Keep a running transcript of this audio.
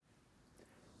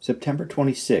September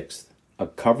 26th, a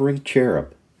covering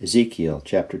cherub, Ezekiel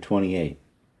chapter 28.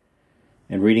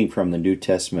 And reading from the New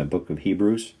Testament book of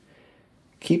Hebrews,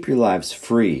 keep your lives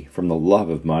free from the love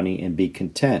of money and be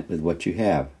content with what you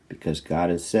have, because God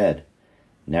has said,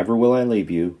 never will I leave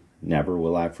you, never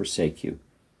will I forsake you.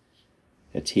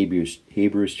 That's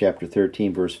Hebrews chapter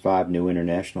 13, verse 5, New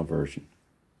International Version.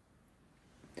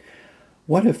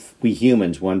 What if we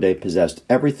humans one day possessed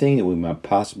everything that we might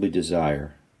possibly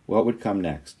desire? What would come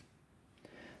next?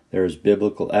 There is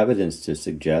biblical evidence to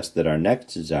suggest that our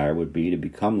next desire would be to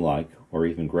become like or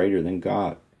even greater than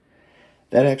God.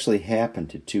 That actually happened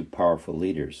to two powerful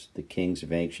leaders, the kings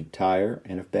of ancient Tyre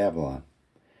and of Babylon.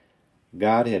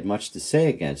 God had much to say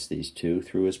against these two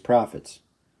through his prophets.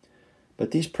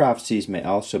 But these prophecies may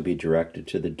also be directed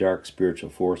to the dark spiritual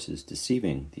forces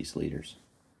deceiving these leaders.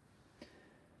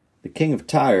 The king of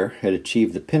Tyre had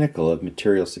achieved the pinnacle of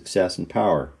material success and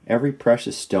power. Every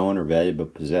precious stone or valuable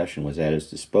possession was at his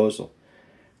disposal,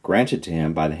 granted to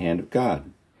him by the hand of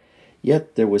God.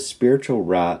 Yet there was spiritual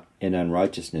rot and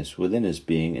unrighteousness within his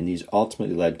being, and these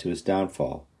ultimately led to his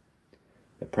downfall.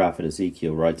 The prophet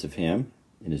Ezekiel writes of him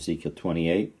in Ezekiel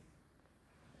 28,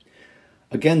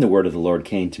 Again the word of the Lord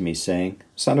came to me, saying,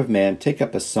 Son of man, take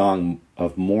up a song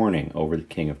of mourning over the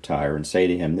king of Tyre, and say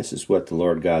to him, This is what the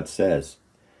Lord God says.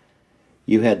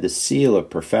 You had the seal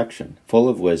of perfection, full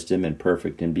of wisdom and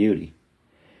perfect in beauty.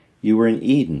 You were in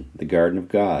Eden, the garden of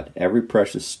God. Every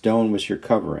precious stone was your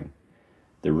covering,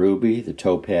 the ruby, the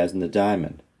topaz, and the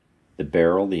diamond, the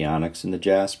beryl, the onyx, and the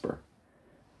jasper,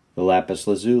 the lapis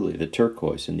lazuli, the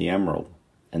turquoise, and the emerald,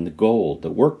 and the gold.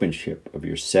 The workmanship of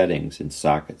your settings and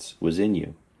sockets was in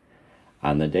you.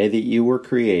 On the day that you were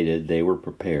created, they were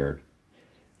prepared.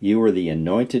 You were the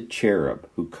anointed cherub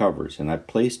who covers, and I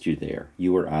placed you there.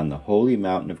 You were on the holy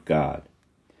mountain of God.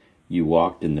 You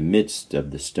walked in the midst of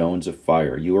the stones of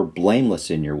fire. You were blameless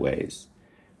in your ways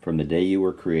from the day you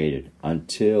were created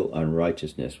until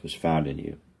unrighteousness was found in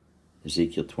you.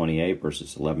 Ezekiel 28,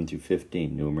 verses 11 through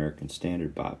 15, New American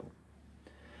Standard Bible.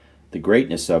 The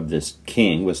greatness of this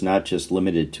king was not just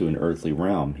limited to an earthly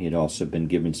realm. He had also been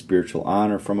given spiritual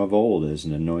honor from of old as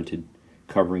an anointed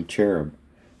covering cherub,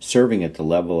 serving at the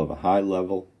level of a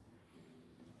high-level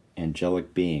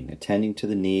angelic being, attending to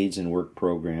the needs and work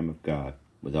program of God.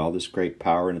 With all this great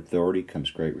power and authority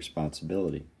comes great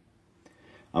responsibility.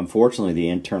 Unfortunately, the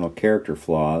internal character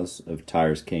flaws of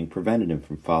Tyre's king prevented him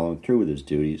from following through with his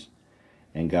duties,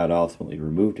 and God ultimately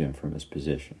removed him from his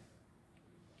position.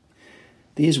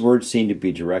 These words seem to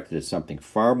be directed at something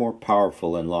far more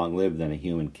powerful and long-lived than a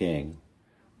human king,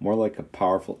 more like a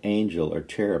powerful angel or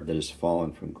cherub that has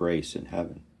fallen from grace in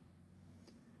heaven.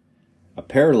 A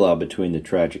parallel between the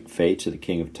tragic fates of the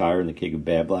king of Tyre and the king of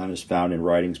Babylon is found in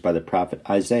writings by the prophet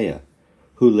Isaiah,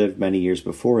 who lived many years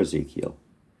before Ezekiel.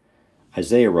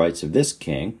 Isaiah writes of this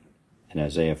king, in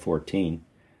Isaiah 14,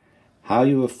 How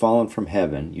you have fallen from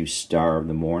heaven, you star of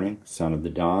the morning, son of the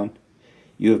dawn.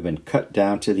 You have been cut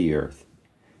down to the earth,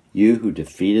 you who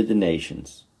defeated the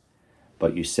nations.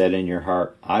 But you said in your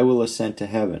heart, I will ascend to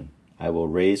heaven. I will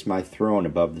raise my throne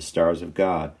above the stars of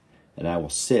God, and I will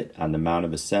sit on the mount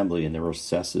of assembly in the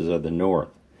recesses of the north.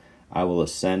 I will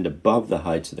ascend above the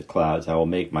heights of the clouds. I will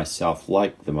make myself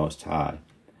like the Most High.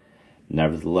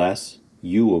 Nevertheless,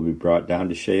 you will be brought down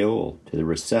to Sheol, to the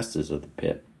recesses of the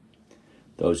pit.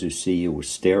 Those who see you will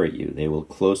stare at you. They will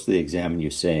closely examine you,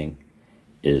 saying,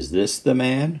 Is this the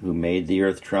man who made the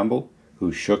earth tremble,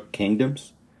 who shook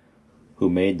kingdoms, who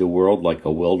made the world like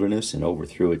a wilderness and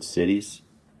overthrew its cities,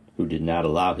 who did not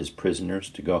allow his prisoners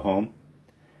to go home?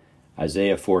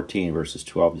 Isaiah 14, verses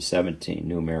 12 to 17,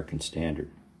 New American Standard.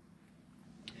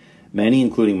 Many,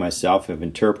 including myself, have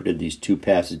interpreted these two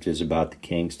passages about the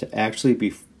kings to actually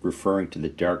be referring to the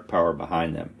dark power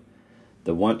behind them,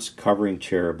 the once covering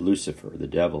cherub Lucifer, the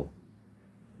devil,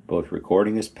 both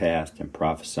recording his past and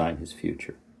prophesying his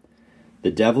future. The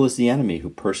devil is the enemy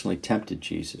who personally tempted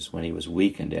Jesus when he was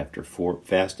weakened after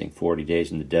fasting 40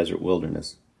 days in the desert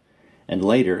wilderness, and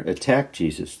later attacked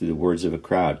Jesus through the words of a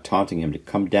crowd, taunting him to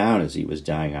come down as he was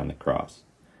dying on the cross.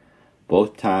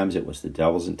 Both times it was the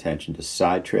devil's intention to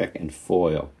sidetrack and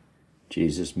foil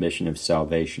Jesus' mission of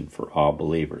salvation for all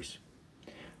believers.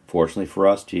 Fortunately for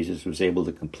us, Jesus was able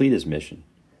to complete his mission,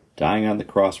 dying on the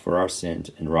cross for our sins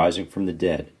and rising from the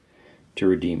dead to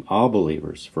redeem all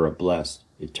believers for a blessed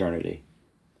eternity.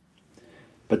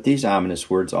 But these ominous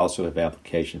words also have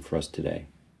application for us today.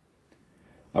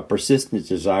 A persistent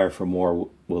desire for more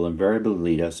will invariably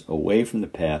lead us away from the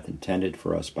path intended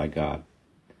for us by God.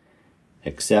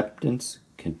 Acceptance,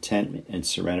 contentment, and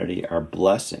serenity are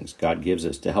blessings God gives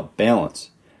us to help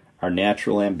balance our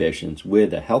natural ambitions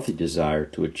with a healthy desire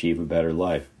to achieve a better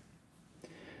life.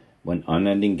 When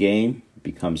unending gain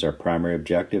becomes our primary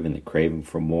objective and the craving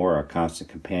for more our constant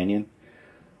companion,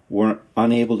 we're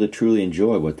unable to truly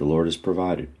enjoy what the Lord has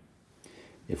provided.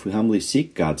 If we humbly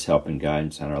seek God's help and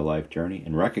guidance on our life journey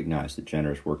and recognize the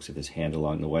generous works of His hand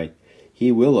along the way,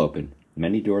 He will open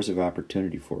many doors of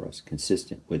opportunity for us,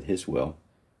 consistent with His will.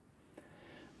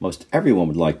 Most everyone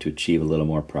would like to achieve a little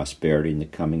more prosperity in the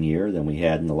coming year than we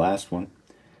had in the last one.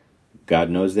 God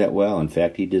knows that well. In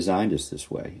fact, He designed us this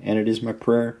way. And it is my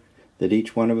prayer that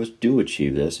each one of us do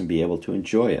achieve this and be able to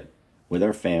enjoy it with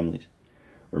our families,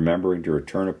 remembering to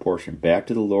return a portion back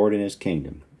to the Lord and His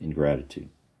kingdom in gratitude.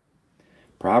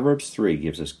 Proverbs 3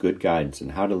 gives us good guidance on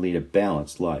how to lead a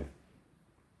balanced life.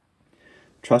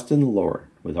 Trust in the Lord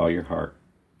with all your heart,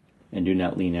 and do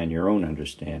not lean on your own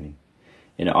understanding.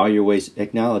 In all your ways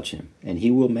acknowledge Him, and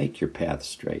He will make your path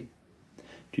straight.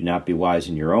 Do not be wise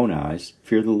in your own eyes.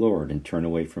 Fear the Lord and turn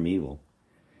away from evil.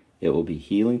 It will be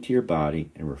healing to your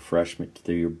body and refreshment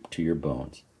to your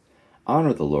bones.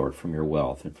 Honor the Lord from your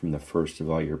wealth and from the first of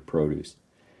all your produce,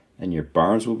 and your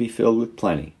barns will be filled with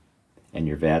plenty, and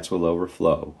your vats will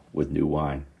overflow with new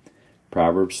wine.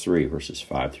 Proverbs 3, verses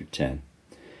 5 through 10.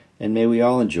 And may we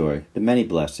all enjoy the many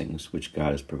blessings which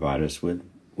God has provided us with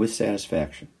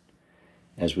satisfaction,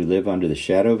 as we live under the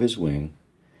shadow of His wing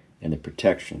and the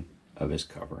protection of His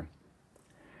covering.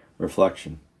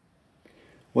 Reflection.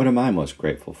 What am I most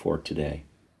grateful for today?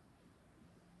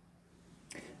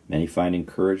 Many find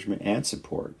encouragement and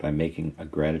support by making a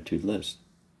gratitude list.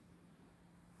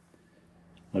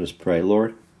 Let us pray.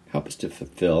 Lord, help us to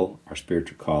fulfill our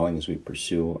spiritual calling as we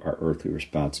pursue our earthly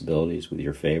responsibilities with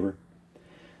your favor.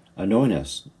 Anoint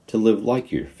us to live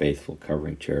like your faithful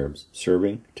covering cherubs,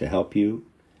 serving to help you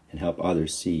and help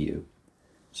others see you,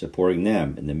 supporting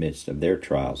them in the midst of their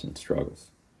trials and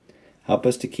struggles. Help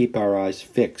us to keep our eyes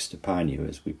fixed upon you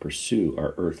as we pursue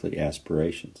our earthly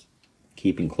aspirations,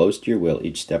 keeping close to your will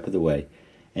each step of the way,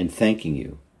 and thanking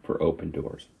you for open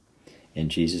doors. In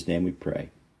Jesus' name we pray.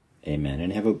 Amen.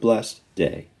 And have a blessed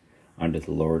day under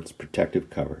the Lord's protective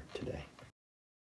cover today.